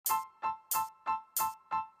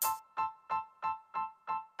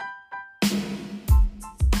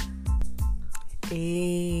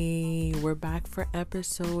Hey, we're back for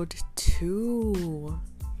episode 2.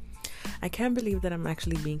 I can't believe that I'm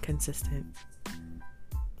actually being consistent,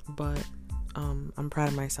 but I'm proud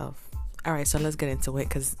of myself. Alright, so let's get into it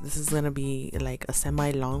because this is gonna be like a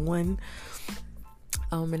semi-long one.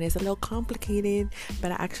 And it's a little complicated,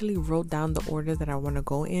 but I actually wrote down the order that I want to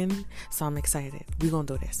go in, so I'm excited. We're gonna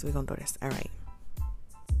do this. Alright.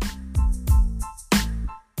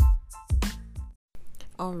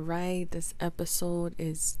 Alright, this episode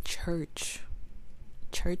is church.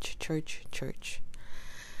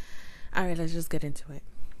 Alright, let's just get into it.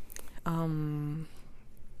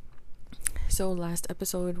 So last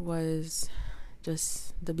episode was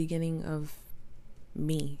just the beginning of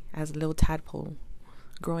me as a little tadpole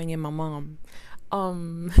growing in my mom.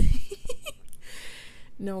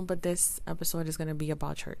 No, but this episode is gonna be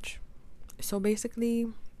about church. So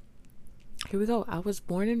basically, here we go. I was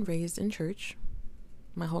born and raised in church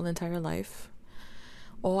my whole entire life.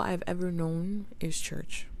 All I've ever known is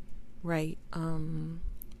church, right? But I'm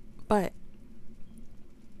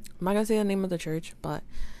not gonna say the name of the church, but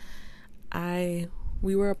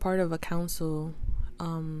we were a part of a council,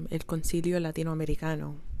 El Concilio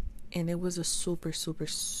Latinoamericano, and it was a super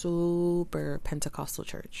Pentecostal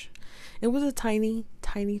church. It was a tiny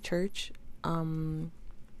church,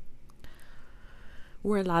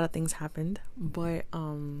 where a lot of things happened, but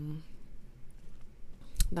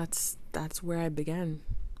that's where I began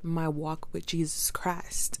my walk with Jesus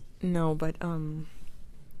Christ. No, but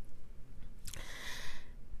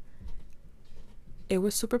it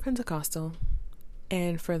was super Pentecostal.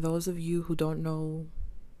 And for those of you who don't know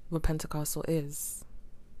what Pentecostal is,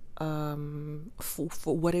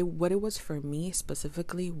 for what it was for me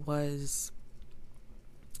specifically was,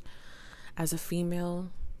 as a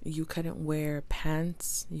female, you couldn't wear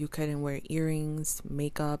pants, you couldn't wear earrings,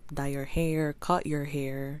 makeup, dye your hair, cut your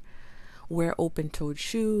hair, wear open-toed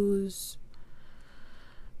shoes,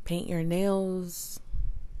 paint your nails.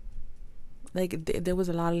 Like, there was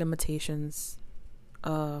a lot of limitations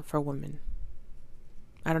for women.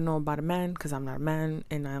 I don't know about a man because I'm not a man,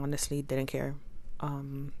 and I honestly didn't care.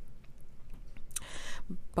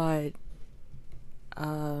 But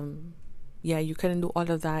yeah, you couldn't do all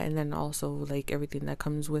of that, and then also like everything that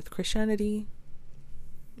comes with Christianity.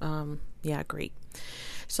 Yeah, great.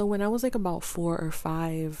 So when I was like about 4 or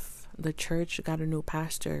 5, the church got a new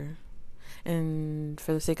pastor, and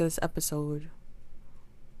for the sake of this episode,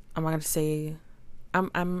 I'm not gonna say,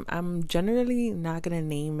 I'm generally not gonna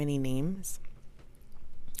name any names.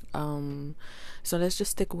 So let's just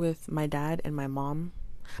stick with my dad and my mom,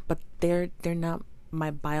 but they're not my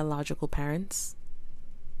biological parents.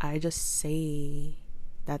 I just say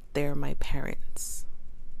that they're my parents.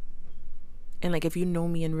 And like, if you know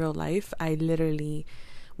me in real life, I literally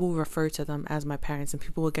will refer to them as my parents, and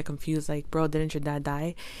people will get confused, like, bro, didn't your dad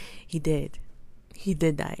die? He did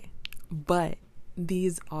die, but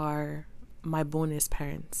these are my bonus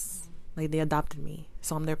parents. Like, they adopted me,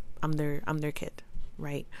 so I'm their kid,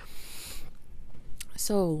 right?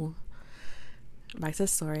 So back to the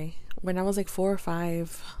story. When I was like 4 or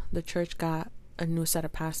 5, the church got a new set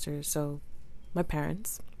of pastors. So my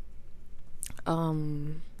parents,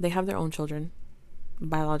 they have their own children,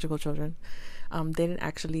 biological children. They didn't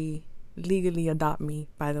actually legally adopt me,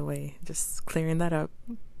 by the way, just clearing that up.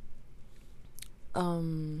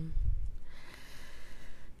 And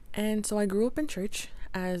so I grew up in church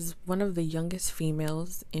as one of the youngest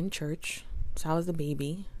females in church. So I was the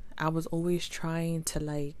baby. I was always trying to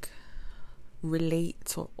like relate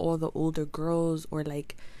to all the older girls, or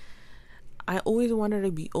like, I always wanted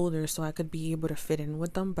to be older so I could be able to fit in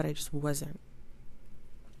with them, but I just wasn't.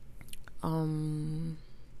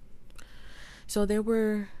 So there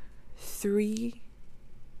were 3.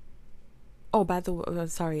 Oh, by the way,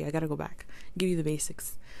 sorry, I gotta go back, give you the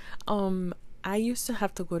basics. I used to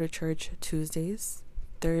have to go to church Tuesdays,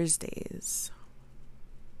 Thursdays,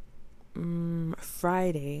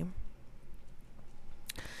 Friday,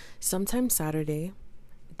 sometimes Saturday,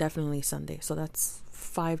 definitely Sunday. So that's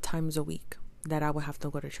 5 times a week that I would have to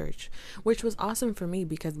go to church, which was awesome for me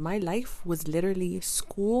because my life was literally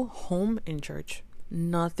school, home, and church.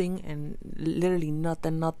 Nothing, and literally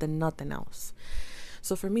nothing else.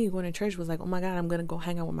 So for me, going to church was like, oh my God, I'm gonna go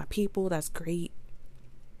hang out with my people. That's great.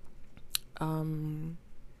 And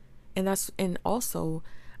also,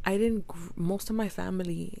 most of my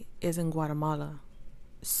family is in Guatemala.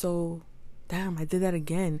 So, damn, I did that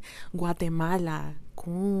again. Guatemala.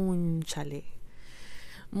 Conchale.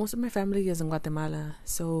 Most of my family is in Guatemala.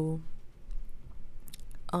 So,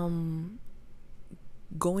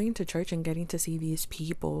 going to church and getting to see these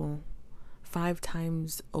people 5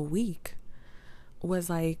 times a week was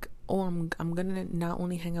like, oh, I'm gonna not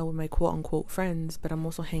only hang out with my quote unquote friends, but I'm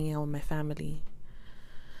also hanging out with my family.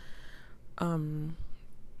 So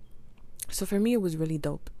for me, it was really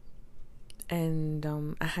dope. And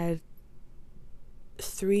I had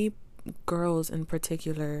 3 girls in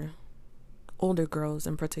particular, older girls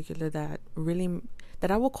in particular, that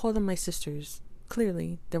I would call them my sisters.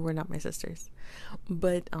 Clearly, they were not my sisters,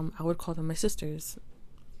 but I would call them my sisters.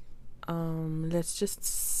 Let's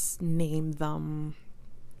just name them.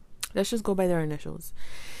 Let's just go by their initials.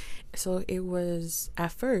 So it was,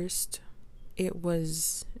 at first, it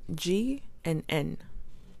was G and N.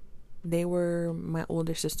 They were my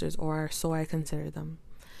older sisters, or so I consider them.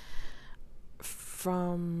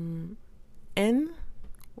 From N,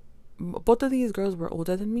 both of these girls were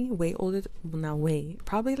older than me, way older, not way,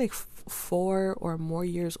 probably like 4 or more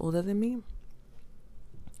years older than me.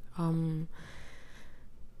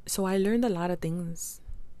 So I learned a lot of things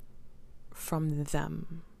from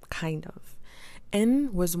them, kind of.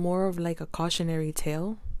 N was more of like a cautionary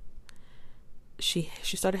tale. She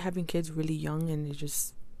started having kids really young, and it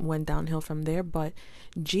just went downhill from there. But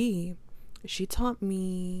G, she taught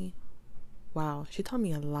me a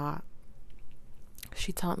lot.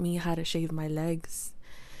 She taught me how to shave my legs.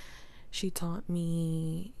 She taught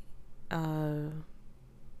me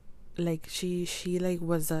she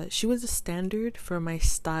was a standard for my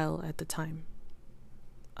style at the time.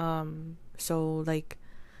 So like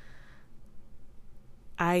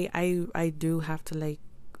I do have to like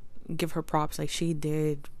give her props. Like, she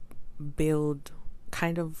did build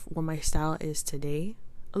kind of what my style is today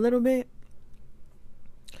a little bit.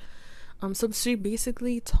 So she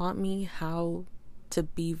basically taught me how to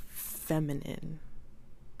be feminine,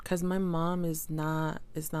 because my mom is not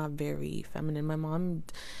very feminine. My mom,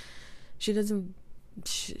 she has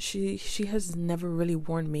never really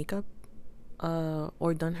worn makeup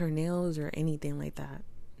or done her nails or anything like that.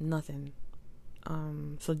 Nothing.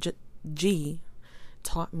 So G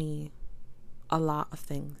taught me a lot of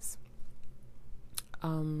things.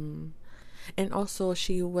 And also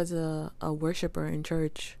she was a worshiper in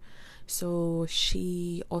church, so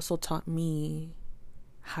she also taught me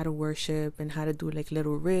how to worship and how to do like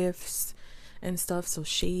little riffs and stuff. So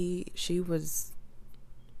she was,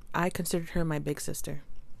 I considered her my big sister.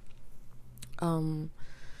 And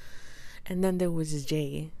then there was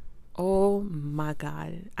Jay. Oh my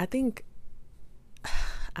god, I think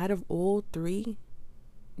out of all 3,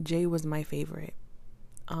 Jay was my favorite.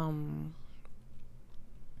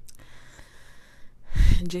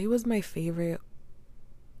 Jay was my favorite.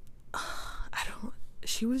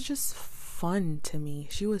 She was just fun to me.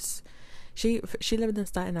 She lived in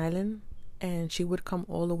Staten Island, and she would come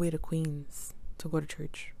all the way to Queens to go to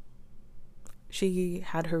church. She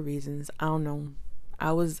had her reasons. I don't know.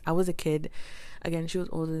 I was a kid. Again, she was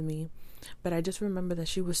older than me, but I just remember that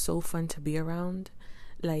she was so fun to be around.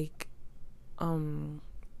 Like,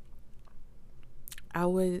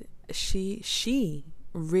 she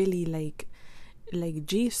really like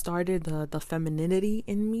G started the femininity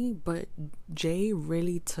in me, but J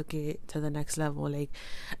really took it to the next level. Like,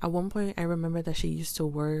 at one point I remember that she used to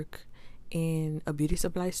work in a beauty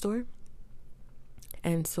supply store,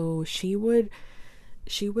 and so she would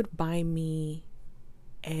buy me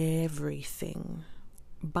everything.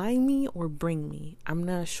 Buy me or bring me, I'm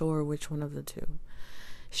not sure which one of the two.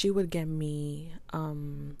 She would get me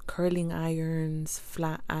curling irons,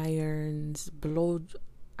 flat irons,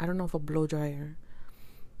 I don't know if a blow dryer,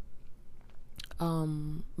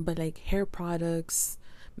 but like hair products,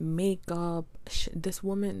 makeup. This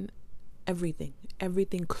woman, everything,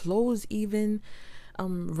 clothes, even.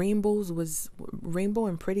 Rainbow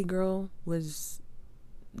and Pretty Girl was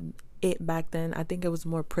it back then. I think it was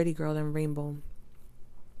more Pretty Girl than Rainbow.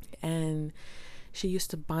 And she used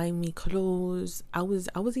to buy me clothes. I was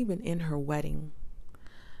even in her wedding.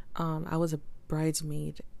 I was a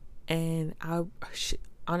bridesmaid, and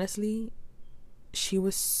honestly, she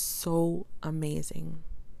was so amazing.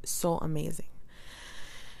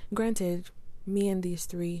 Granted, me and these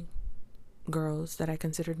 3 girls that I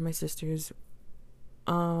considered my sisters,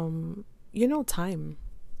 time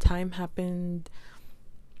happened.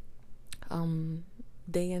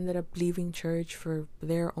 They ended up leaving church for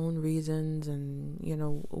their own reasons, and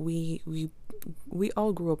we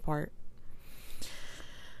all grew apart.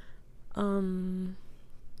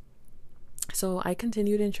 So I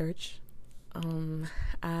continued in church. It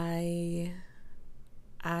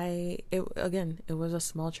was a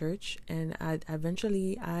small church, and I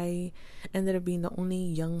eventually ended up being the only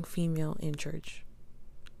young female in church.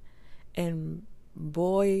 And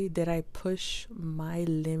boy, did I push my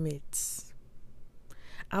limits.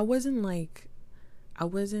 I wasn't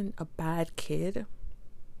a bad kid,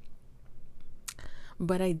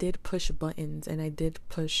 But I did push buttons and I did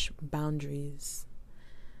push boundaries.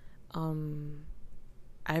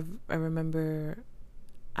 I remember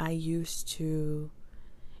I used to.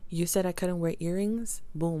 You said I couldn't wear earrings.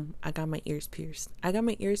 Boom, I got my ears pierced. I got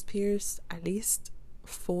my ears pierced at least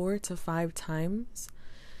 4 to 5 times.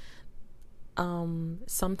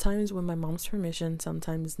 Sometimes with my mom's permission,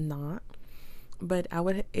 sometimes not. But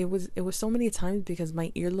it was so many times because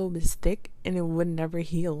my earlobe is thick and it would never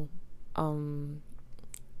heal. And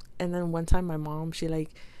then one time my mom, she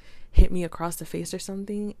like hit me across the face or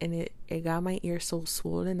something, and it got my ear so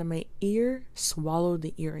swollen that my ear swallowed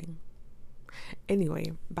the earring.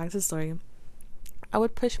 Anyway, back to the story. I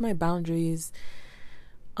would push my boundaries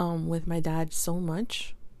with my dad so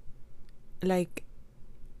much. Like,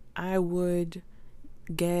 I would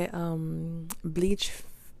get bleach,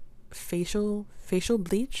 facial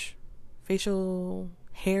bleach, facial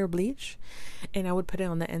hair bleach, and I would put it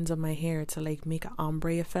on the ends of my hair to like make an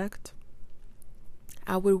ombre effect.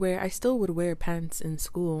 I still would wear pants in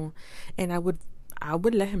school, and I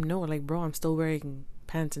would let him know, like, bro, I'm still wearing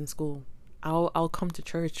pants in school. I'll come to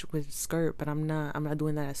church with a skirt, but I'm not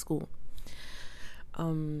doing that at school.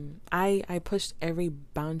 I pushed every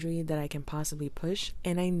boundary that I can possibly push,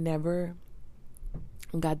 and I never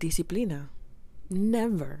got disciplina.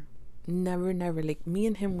 Never. Like me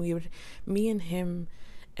and him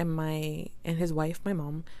and his wife, my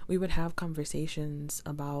mom, we would have conversations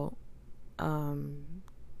about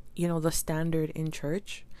the standard in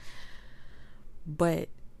church, but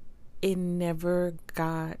it never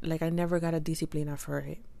got, like, I never got a disciplina for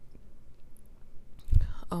it.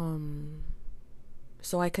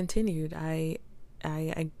 So I continued. I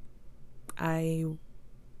as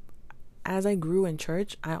I grew in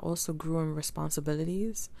church, I also grew in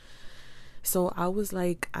responsibilities. So I was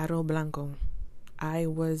like arroz blanco.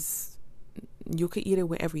 You could eat it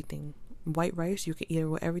with everything. White rice, you could eat it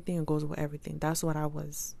with everything. It goes with everything. That's what I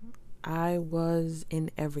was. I was in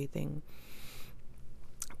everything.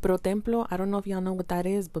 Pro Templo, I don't know if y'all know what that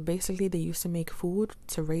is, but basically they used to make food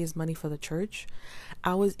to raise money for the church.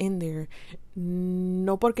 I was in there,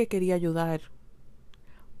 no porque quería ayudar,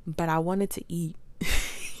 but I wanted to eat.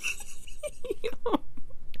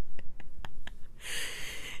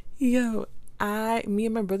 Yo, me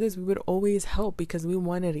and my brothers, we would always help because we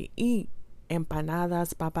wanted to eat.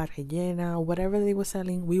 Empanadas, papa rellena, whatever they were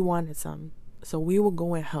selling, we wanted some. So we would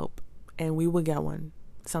go and help, and we would get one,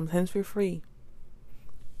 sometimes for free.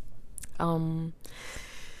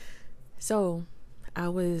 So I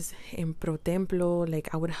was in Pro Templo,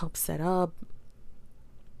 like I would help set up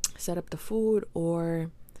the food,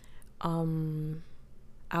 or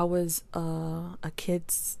I was a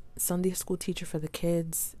kids Sunday school teacher for the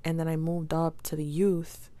kids, and then I moved up to the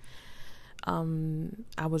youth.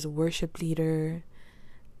 I was a worship leader.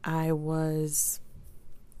 I was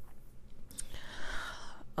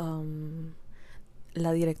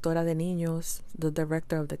la directora de niños, the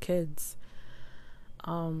director of the kids.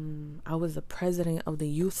 I was the president of the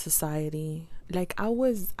youth society. Like I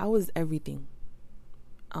was everything.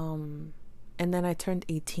 And then I turned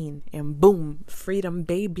 18 and boom, freedom,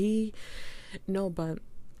 baby. No, but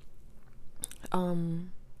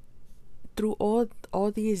through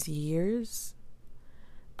all these years,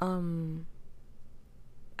 I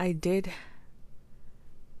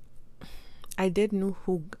knew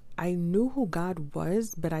who God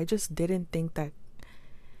was, but I just didn't think that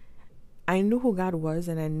I knew who God was,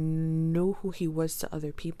 and I knew who he was to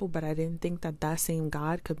other people, but I didn't think that same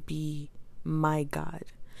God could be my God.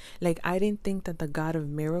 Like, I didn't think that the God of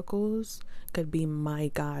miracles could be my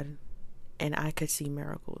God and I could see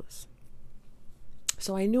miracles.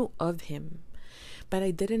 So I knew of him, but I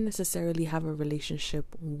didn't necessarily have a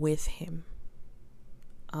relationship with him.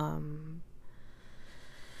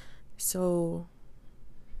 So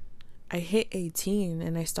I hit 18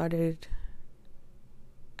 and I started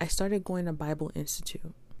going to Bible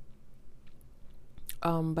Institute.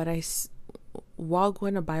 But while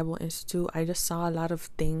going to Bible Institute, I just saw a lot of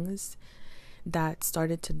things that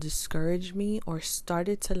started to discourage me, or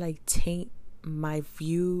started to like taint my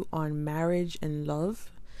view on marriage and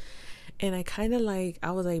love. And I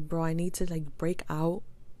was like, bro, I need to like break out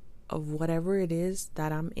of whatever it is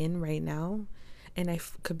that I'm in right now. And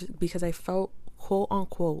because I felt, quote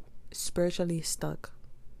unquote, spiritually stuck.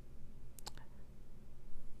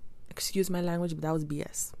 Excuse my language, but that was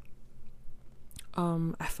BS.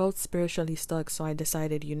 I felt spiritually stuck, so I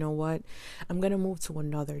decided, you know what? I'm gonna move to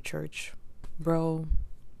another church, bro.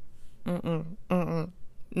 I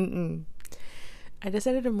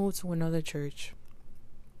decided to move to another church.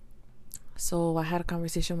 So I had a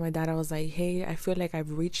conversation with my dad. I was like, hey, I feel like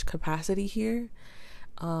I've reached capacity here.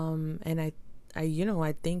 And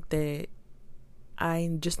I think that I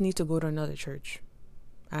just need to go to another church.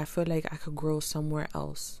 I feel like I could grow somewhere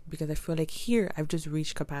else because I feel like here I've just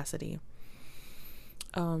reached capacity.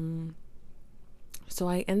 So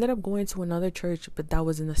I ended up going to another church, but that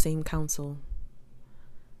was in the same council.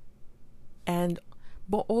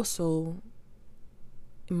 But also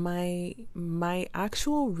my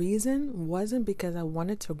actual reason wasn't because I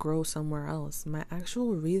wanted to grow somewhere else. My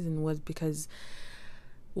actual reason was because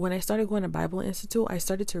when I started going to Bible Institute, I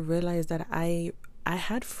started to realize that I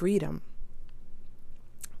had freedom.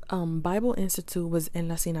 Bible Institute was in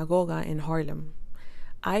La Sinagoga in Harlem.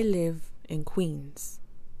 I live in Queens.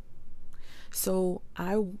 So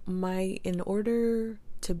in order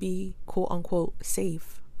to be quote unquote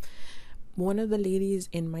safe, one of the ladies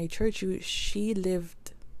in my church, she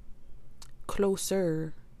lived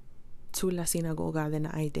closer to La Sinagoga than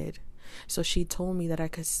I did. So she told me that I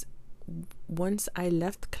could, once I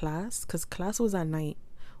left class, because class was at night,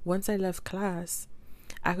 once I left class,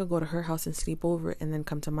 I could go to her house and sleep over and then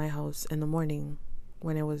come to my house in the morning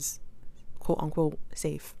when it was quote unquote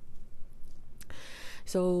safe.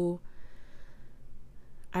 So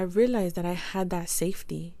I realized that I had that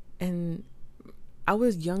safety, and I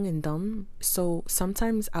was young and dumb, so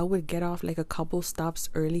sometimes I would get off like a couple stops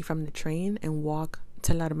early from the train and walk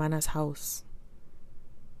to La Hermana's house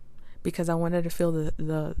because I wanted to feel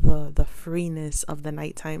the freeness of the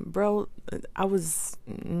nighttime. Bro, I was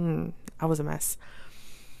a mess.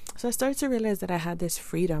 So I started to realize that I had this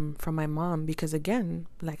freedom from my mom because, again,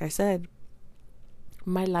 like I said,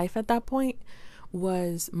 my life at that point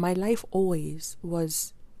always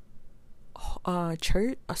was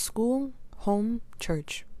church, a school, home,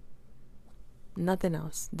 church. Nothing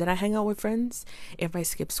else. Did I hang out with friends if I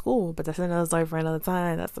skipped school? But that's another story for another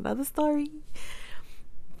time. That's another story.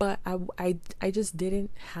 But I just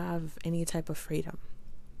didn't have any type of freedom.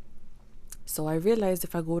 So I realized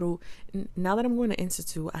if I go to, now that I'm going to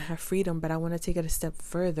Institute, I have freedom, but I want to take it a step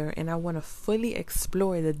further and I want to fully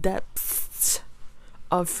explore the depths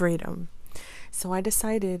of freedom. So I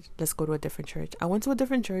decided, let's go to a different church. I went to a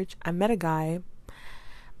different church. I met a guy,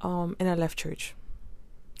 and I left church.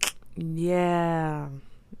 Yeah.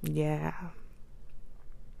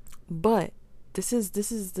 But this is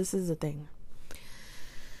the thing.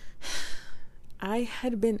 I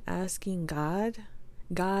had been asking God,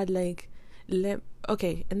 like,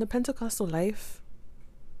 okay, in the Pentecostal life,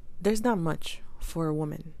 there's not much for a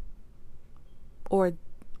woman. Or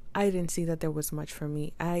I didn't see that there was much for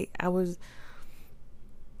me.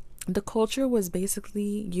 The culture was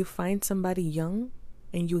basically you find somebody young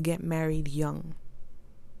and you get married young.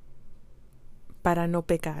 Para no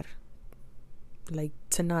pecar. Like,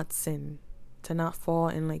 to not sin. To not fall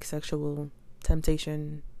in, like, sexual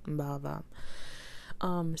temptation, blah, blah.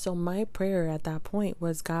 So my prayer at that point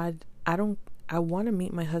was, God, I want to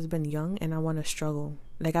meet my husband young and I want to struggle.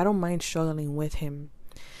 Like, I don't mind struggling with him.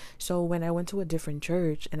 So when I went to a different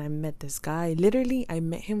church and I met this guy, literally I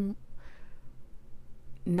met him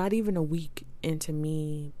not even a week into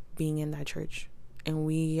me being in that church. And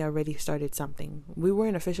we already started something. We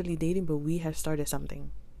weren't officially dating, but we had started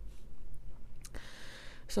something.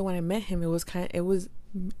 So when I met him, it was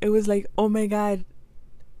like, oh my God,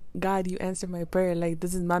 you answered my prayer. Like,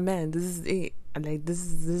 this is my man. This is it. Like, this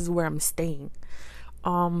is where I'm staying.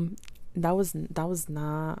 That was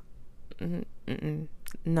not,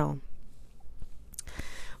 no.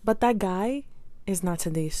 But that guy is not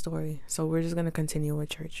today's story. So we're just gonna continue with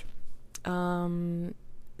church. So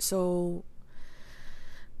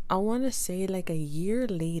I want to say like a year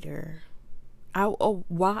later,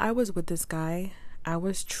 while I was with this guy, I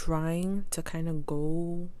was trying to kind of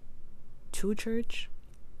go to church,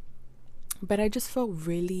 but I just felt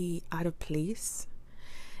really out of place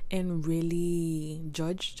and really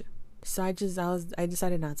judged. So I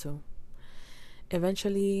decided not to.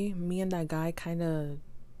 Eventually, me and that guy kind of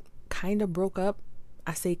broke up.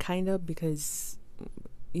 I say kind of because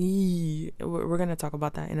we're gonna talk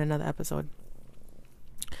about that in another episode.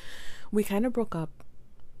 We kind of broke up.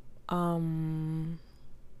 I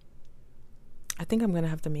think I'm gonna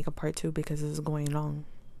have to make a part 2 because this is going long.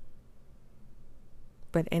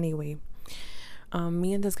 But anyway,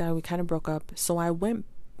 me and this guy, we kind of broke up. So I went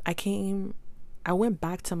back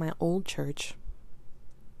to my old church.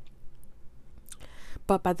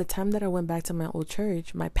 But by the time that I went back to my old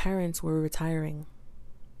church, my parents were retiring.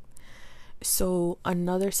 So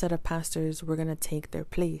another set of pastors were gonna take their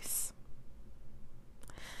place.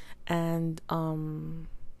 And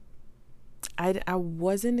I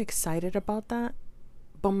wasn't excited about that,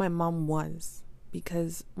 but my mom was,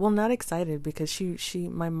 because, well, not excited because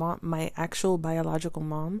my actual biological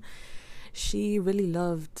mom, she really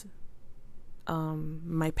loved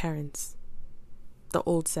my parents, the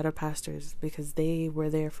old set of pastors, because they were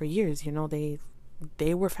there for years,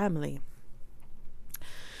 they were family.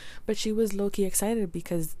 But she was low-key excited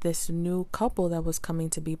because this new couple that was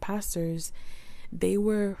coming to be pastors, they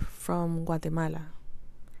were from Guatemala.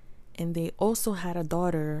 And they also had a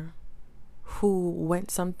daughter who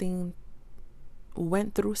went through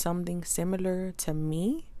something similar to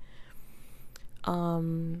me.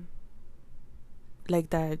 Like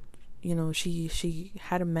that, she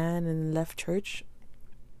had a man and left church.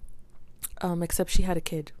 Except she had a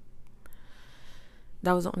kid.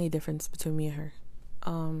 That was the only difference between me and her.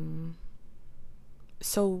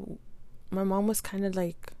 So my mom was kind of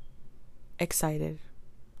like excited.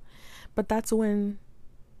 But that's when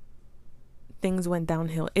things went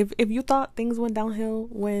downhill. If you thought things went downhill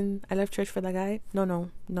when I left church for that guy, no.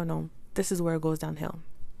 This is where it goes downhill.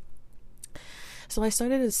 So I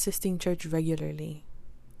started assisting church regularly.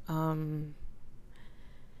 And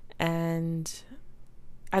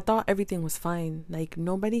I thought everything was fine. Like,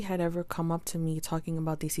 nobody had ever come up to me talking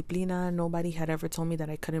about disciplina. Nobody had ever told me that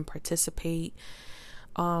I couldn't participate.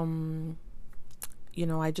 I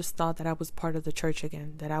just thought that I was part of the church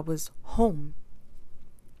again, that I was home.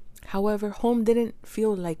 However, home didn't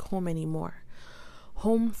feel like home anymore.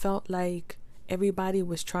 Home felt like everybody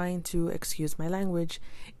was trying to, excuse my language,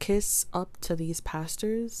 kiss up to these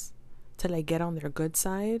pastors to like get on their good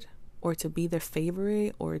side, or to be their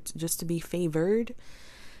favorite, or just to be favored.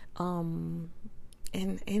 And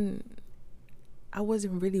I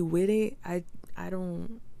wasn't really with it. I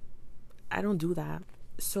don't do that.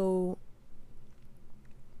 So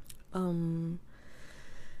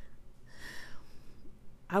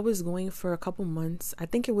I was going for a couple months. I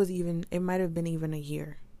think it might have been even a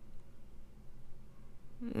year.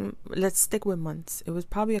 Let's stick with months. It was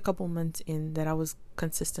probably a couple months in that I was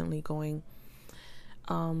consistently going.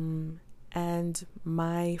 And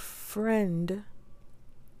my friend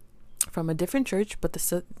from a different church, but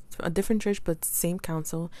same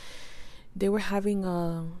council, they were having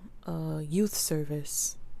a youth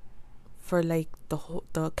service for like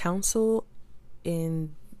the council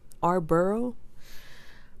in our borough.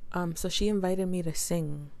 So she invited me to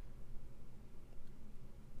sing.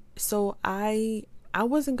 So I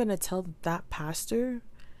wasn't gonna tell that pastor,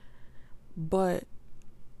 but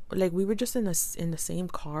like we were just in the same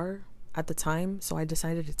car at the time, so I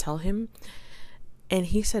decided to tell him, and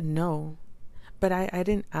he said no. But I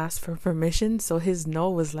didn't ask for permission, so his no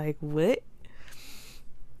was like, what?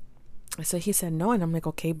 So he said no, and I'm like,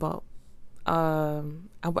 okay, but I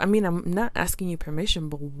mean, I'm not asking you permission,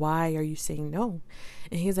 but why are you saying no?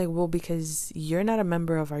 And he's like, well, because you're not a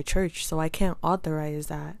member of our church, so I can't authorize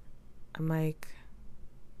that. I'm like,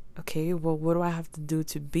 okay, well, what do I have to do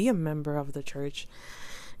to be a member of the church?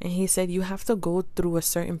 And he said, you have to go through a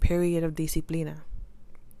certain period of disciplina.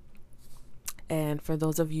 And for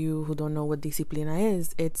those of you who don't know what disciplina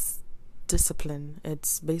is, it's discipline.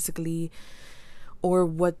 It's basically, or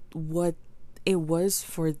what it was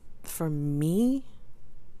for me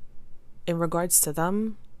in regards to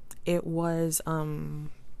them, it was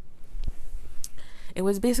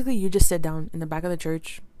basically you just sit down in the back of the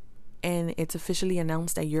church and it's officially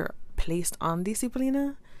announced that you're placed on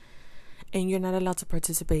disciplina and you're not allowed to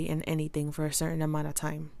participate in anything for a certain amount of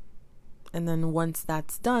time. And then once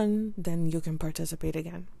that's done, then you can participate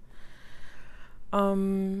again.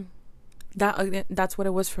 That's what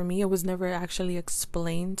it was for me. It was never actually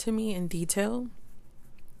explained to me in detail.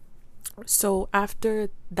 So after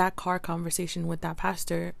that car conversation with that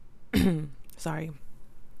pastor, sorry,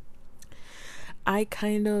 I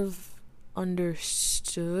kind of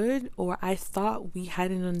understood, or I thought we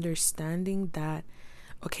had an understanding that,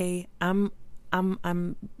 okay, I'm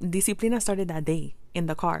disciplina started that day in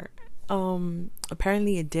the car.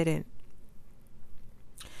 Apparently it didn't.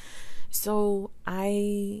 So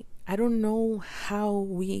I don't know how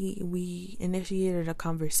we initiated a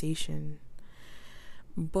conversation,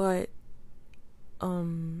 but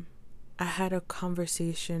I had a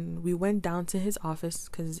conversation. We went down to his office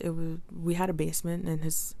because we had a basement and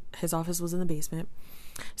his office was in the basement.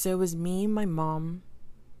 So it was me, my mom,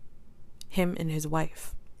 him, and his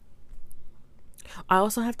wife. I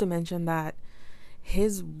also have to mention that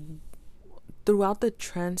throughout the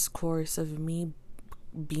transcourse of me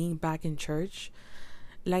being back in church,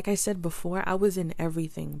 like I said before, I was in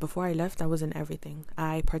everything. Before I left, I was in everything.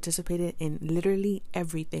 I participated in literally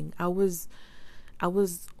everything. I was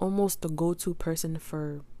almost the go-to person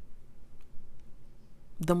for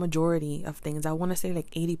the majority of things. I want to say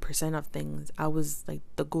like 80% of things. I was like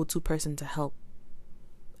the go-to person to help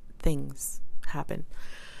things happen.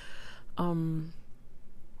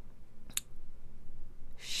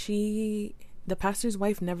 the pastor's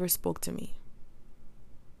wife never spoke to me.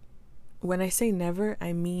 When I say never,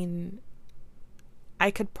 I mean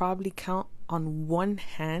I could probably count on one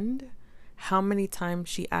hand how many times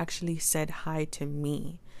she actually said hi to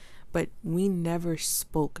me. But we never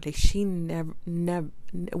spoke. Like, she never,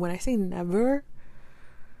 when I say never,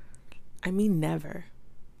 I mean never.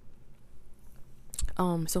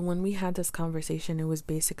 So when we had this conversation, it was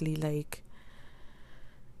basically like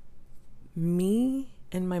me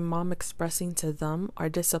and my mom expressing to them our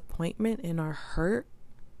disappointment and our hurt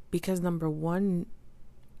because, number one,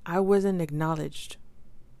 I wasn't acknowledged.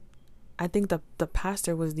 I think the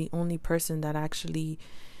pastor was the only person that actually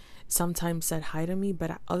sometimes said hi to me,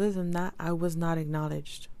 but other than that, I was not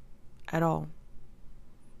acknowledged at all.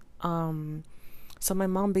 So my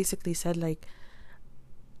mom basically said, like,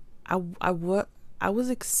 I was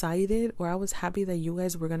excited, or I was happy that you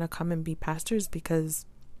guys were gonna come and be pastors, because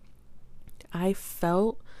I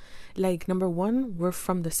felt like, number one, we're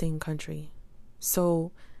from the same country,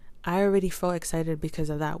 so I already felt excited because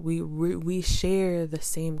of that. We share the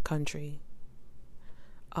same country.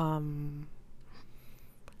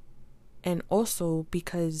 And also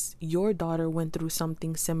because your daughter went through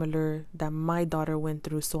something similar that my daughter went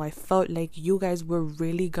through. So I felt like you guys were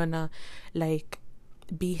really gonna, like,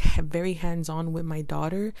 be very hands-on with my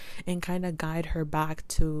daughter and kind of guide her back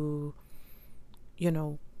to, you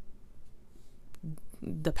know,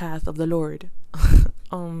 the path of the Lord.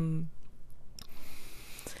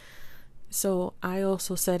 So I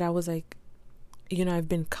also said, I was like, you know, I've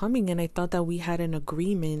been coming, and I thought that we had an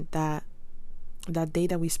agreement that day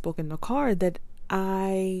that we spoke in the car, that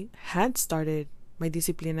I had started my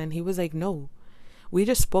disciplina. And he was like, no, we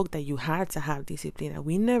just spoke that you had to have disciplina.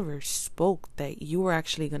 We never spoke that you were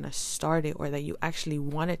actually gonna start it, or that you actually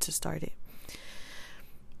wanted to start it.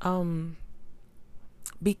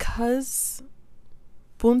 Because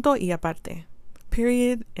punto y aparte,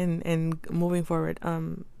 period, and moving forward,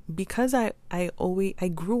 because I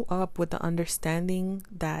grew up with the understanding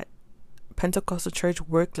that Pentecostal church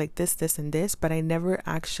worked like this, and this, but I never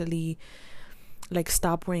actually, like,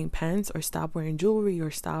 stopped wearing pants, or stopped wearing jewelry, or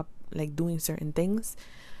stopped, like, doing certain things.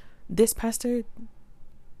 This pastor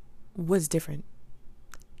was different.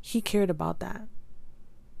 He cared about that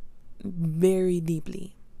very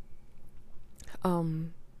deeply.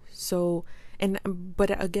 So,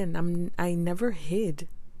 but again, I never hid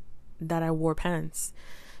that I wore pants.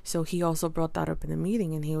 So he also brought that up in the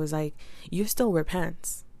meeting, and he was like, you still wear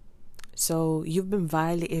pants. So you've been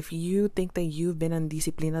violating, if you think that you've been on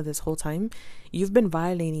disciplina this whole time, you've been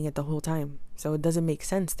violating it the whole time. So it doesn't make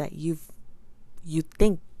sense that you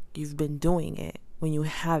think you've been doing it when you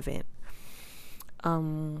haven't.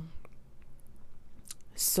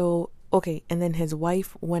 So, okay. And then his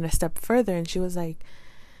wife went a step further, and she was like,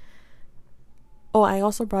 oh, I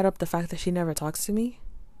also brought up the fact that she never talks to me,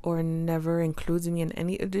 or never includes me in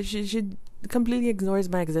any, she completely ignores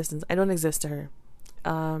my existence. I don't exist to her.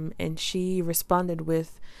 And she responded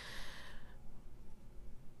with,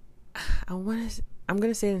 I'm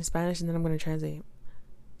gonna say it in Spanish, and then I'm gonna translate.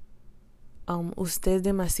 Usted es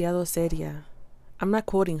demasiado seria. I'm not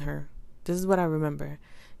quoting her. This is what I remember.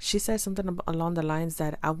 She said something along the lines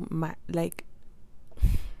that I'm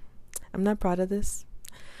not proud of this,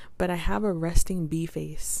 but I have a resting bee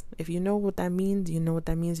face. If you know what that means, you know what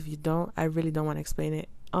that means. If you don't, I really don't want to explain it.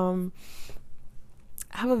 I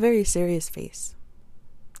have a very serious face.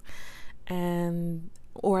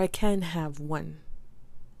 Or I can have one.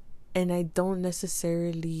 And I don't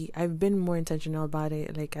necessarily, I've been more intentional about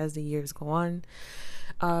it, like, as the years go on.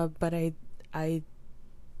 But I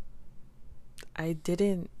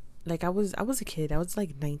didn't, like, I was a kid. I was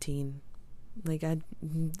like 19. Like,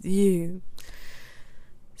 yeah.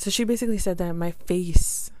 So she basically said that my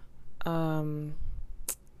face didn't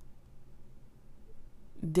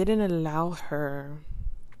allow her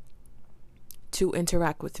to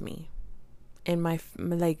interact with me. And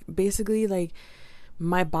basically,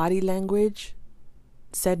 my body language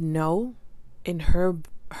said no, and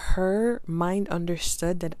her mind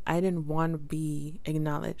understood that I didn't want to be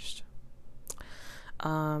acknowledged.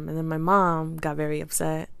 And then my mom got very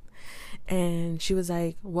upset, and she was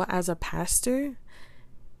like, "What, as a pastor?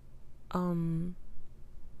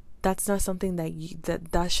 That's not something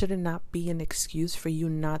that should not be an excuse for you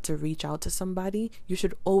not to reach out to somebody. You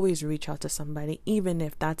should always reach out to somebody, even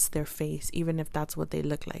if that's their face, even if that's what they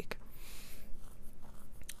look like."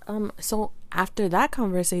 So after that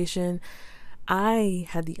conversation, I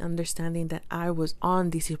had the understanding that I was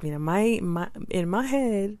on disciplina. In my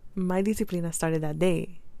head, my disciplina started that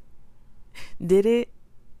day. Did it?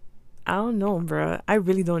 I don't know, bruh. I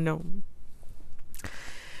really don't know.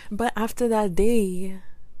 But after that day,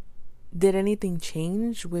 Did anything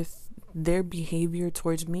change with their behavior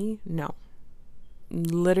towards me? No.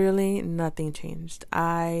 Literally nothing changed.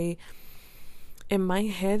 In my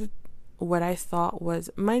head, what I thought was,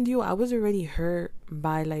 mind you, I was already hurt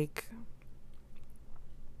by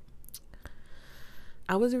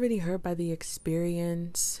the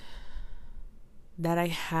experience that I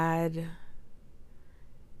had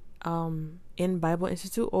in Bible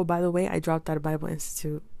Institute. Oh, by the way, I dropped out of Bible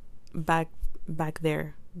Institute back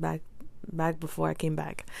before I came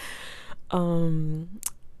back.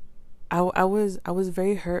 I was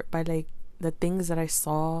very hurt by the things that I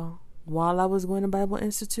saw while I was going to Bible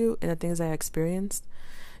Institute and the things I experienced.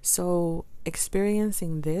 So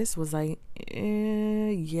experiencing this was like,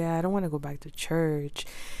 yeah, I don't want to go back to church.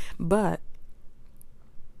 But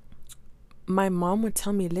my mom would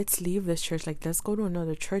tell me, let's leave this church, let's go to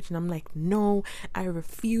another church. And I'm like, no, I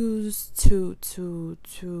refuse to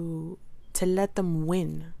let them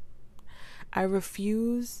win. I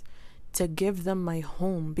refuse to give them my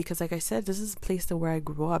home, because like I said, this is a place where I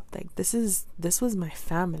grew up. This was my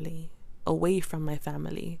family, away from my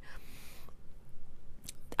family.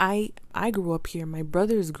 I grew up here. My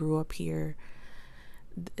brothers grew up here.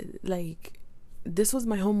 This was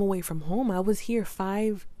my home away from home. I was here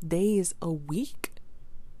 5 days a week.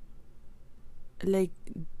 They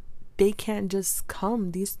can't just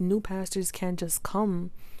come. These new pastors can't just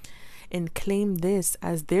come and claim this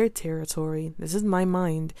as their territory. This is my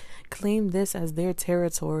mind. Claim this as their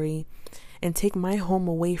territory and take my home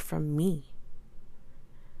away from me.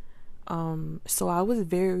 So I was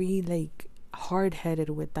very hard-headed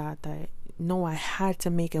with that no, I had to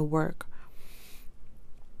make it work.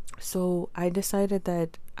 So I decided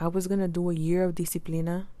that I was gonna do a year of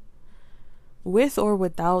disciplina, with or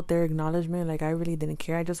without their acknowledgement. I really didn't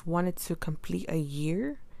care. I just wanted to complete a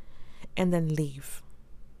year and then leave,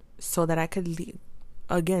 so that I could leave.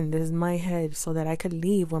 Again, this is my head, so that I could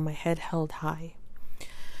leave when my head held high.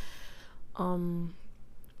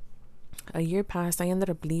 A year passed. I ended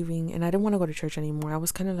up leaving, and I didn't want to go to church anymore. I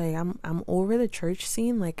was kind of I'm over the church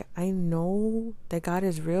scene. I know that God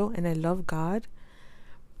is real and I love God,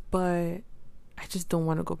 but I just don't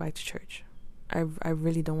want to go back to church. I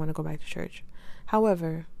really don't want to go back to church.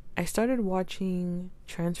 However, I started watching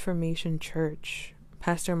Transformation Church,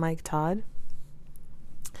 Pastor Mike Todd,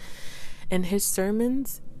 and his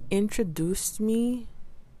sermons introduced me,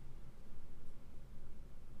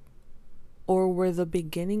 or were the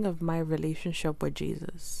beginning of my relationship with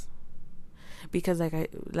Jesus. Because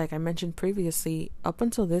like I mentioned previously, up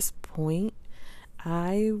until this point,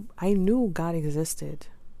 I knew God existed.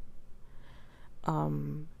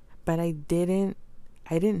 But I didn't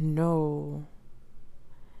know,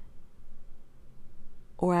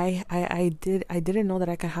 or I didn't know that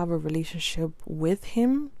I could have a relationship with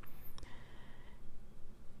him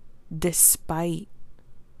despite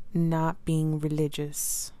not being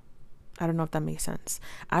religious. I don't know if that makes sense.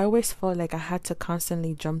 I always felt like I had to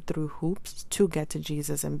constantly jump through hoops to get to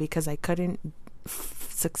Jesus, and because I couldn't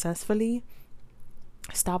successfully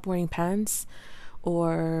stop wearing pants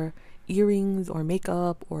or earrings or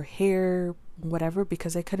makeup or hair, whatever,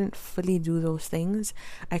 because I couldn't fully do those things,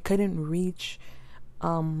 I couldn't reach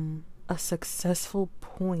a successful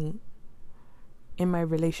point in my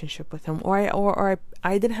relationship with him, or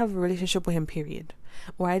I didn't have a relationship with him, period.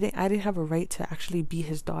 Or I didn't have a right to actually be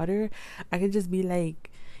his daughter. I could just be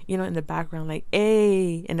in the background,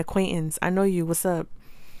 hey, an acquaintance, I know you, what's up?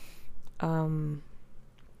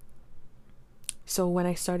 So when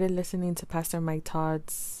I started listening to Pastor Mike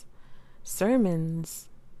Todd's sermons,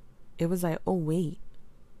 it was oh wait,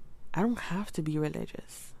 I don't have to be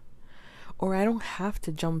religious, or I don't have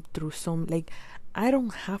to jump through I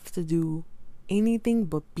don't have to do anything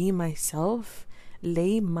but be myself,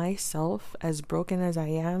 lay myself, as broken as I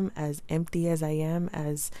am, as empty as I am,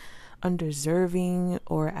 as undeserving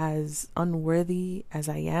or as unworthy as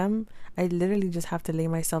I am. I literally just have to lay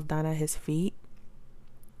myself down at his feet,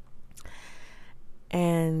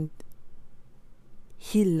 and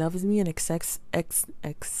he loves me and accepts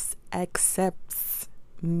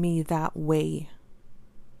me that way,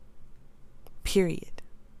 period.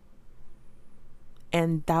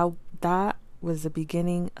 And that was the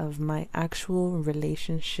beginning of my actual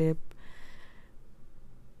relationship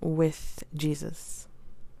with Jesus.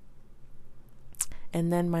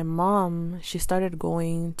 And then my mom, she started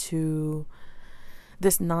going to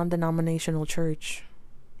this non-denominational church,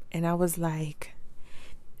 and I was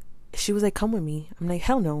she was come with me. I'm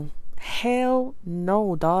hell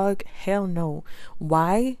no, dog, hell no.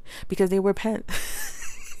 Why? Because they wear pants.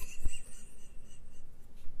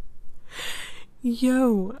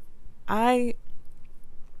 Yo,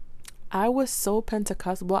 I was so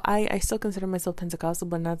Pentecostal. Well, I still consider myself Pentecostal,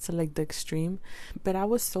 but not to like the extreme. But I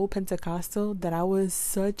was so Pentecostal that I was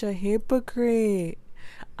such a hypocrite.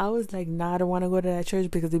 I was like, nah, I don't want to go to that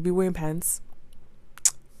church because they'd be wearing pants.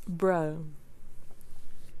 Bruh.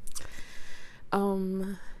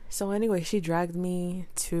 So anyway, she dragged me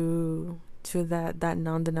to that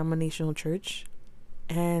non-denominational church,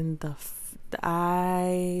 and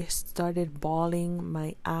I started bawling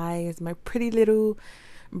my eyes, my pretty little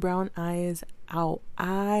brown eyes out.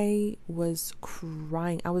 I was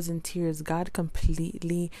crying. I was in tears. God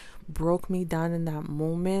completely broke me down in that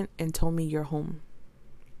moment and told me, you're home.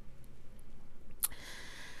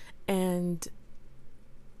 And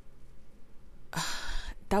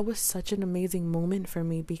that was such an amazing moment for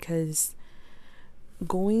me, because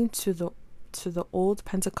going to the old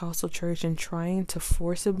Pentecostal church and trying to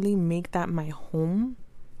forcibly make that my home,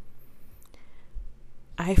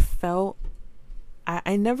 I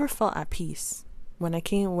never felt at peace. When I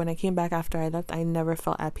came back after I left, I never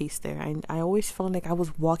felt at peace there. I always felt like I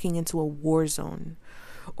was walking into a war zone,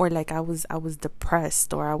 or like I was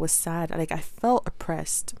depressed, or I was sad. Like I felt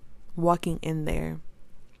oppressed walking in there.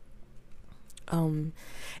 And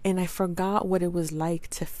I forgot what it was like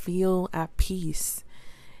to feel at peace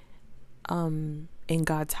in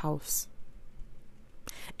God's house.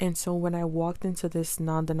 And so when I walked into this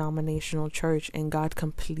non-denominational church and God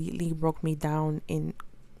completely broke me down in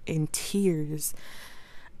tears,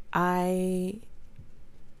 I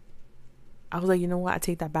was like, you know what? I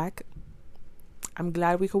take that back. I'm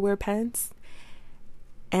glad we could wear pants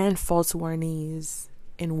and fall to our knees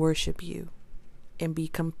and worship you and be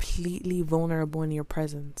completely vulnerable in your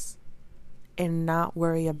presence, and not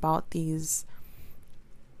worry about religion,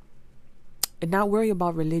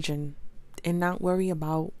 and not worry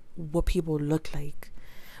about what people look like,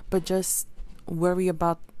 but just worry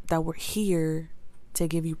about that we're here to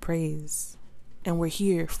give you praise, and we're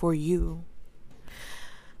here for you.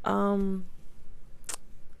 But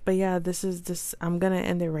yeah, I'm gonna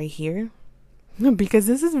end it right here because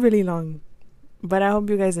this is really long, but I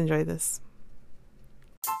hope you guys enjoy this.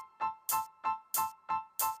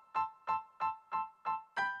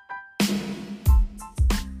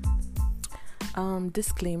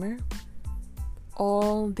 Disclaimer,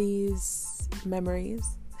 all these memories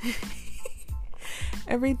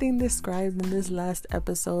everything described in this last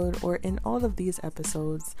episode, or in all of these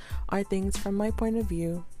episodes, are things from my point of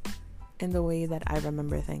view, in the way that I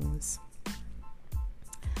remember things.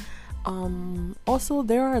 Also,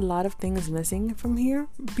 there are a lot of things missing from here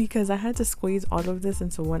because I had to squeeze all of this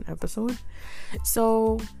into one episode.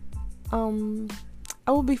 So I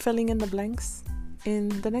will be filling in the blanks in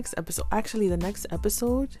the next episode. Actually, the next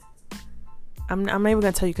episode, I'm not even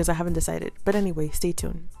gonna tell you because I haven't decided. But anyway, stay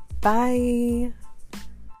tuned. Bye.